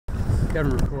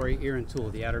Governor McCrory, Aaron Tuell,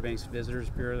 the Outer Banks Visitors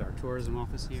Bureau, our tourism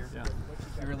office here. Yeah.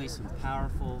 We released some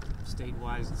powerful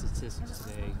statewide statistics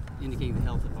today indicating the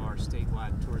health of our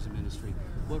statewide tourism industry.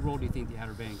 What role do you think the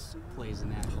Outer Banks plays in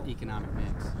that economic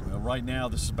mix? Well, right now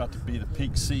this is about to be the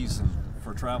peak season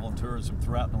for travel and tourism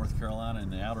throughout North Carolina,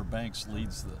 and the Outer Banks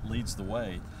leads the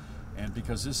way. And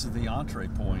because this is the entree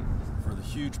point for the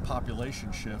huge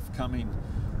population shift coming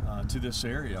to this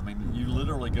area. I mean, you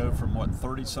literally go from what,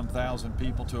 30-some thousand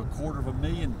people to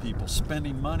 250,000 people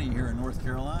spending money here in North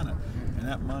Carolina. And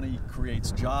that money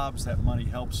creates jobs, that money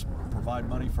helps provide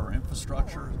money for our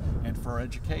infrastructure and for our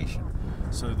education.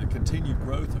 So the continued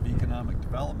growth of economic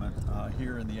development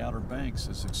here in the Outer Banks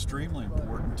is extremely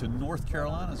important to North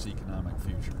Carolina's economic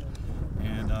future.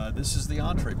 And this is the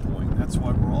entree point. That's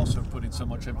why we're also putting so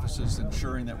much emphasis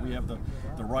ensuring that we have the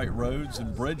right roads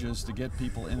and bridges to get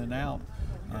people in and out,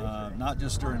 not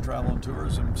just during travel and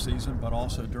tourism season, but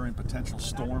also during potential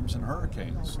storms and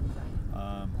hurricanes.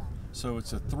 So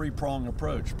it's a three-pronged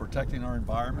approach: protecting our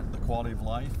environment, the quality of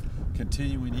life,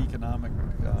 continuing economic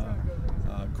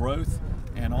growth,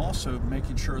 and also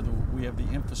making sure that we have the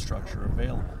infrastructure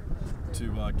available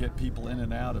to get people in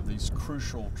and out of these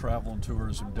crucial travel and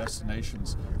tourism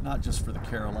destinations, not just for the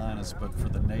Carolinas, but for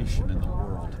the nation and the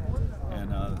world.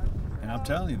 And I'm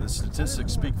telling you, the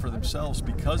statistics speak for themselves.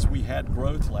 Because we had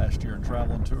growth last year in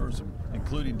travel and tourism,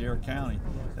 including Dare County,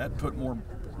 that put more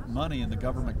money in the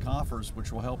government coffers,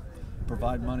 which will help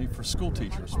provide money for school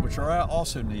teachers, which are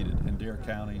also needed in Dare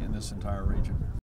County and this entire region.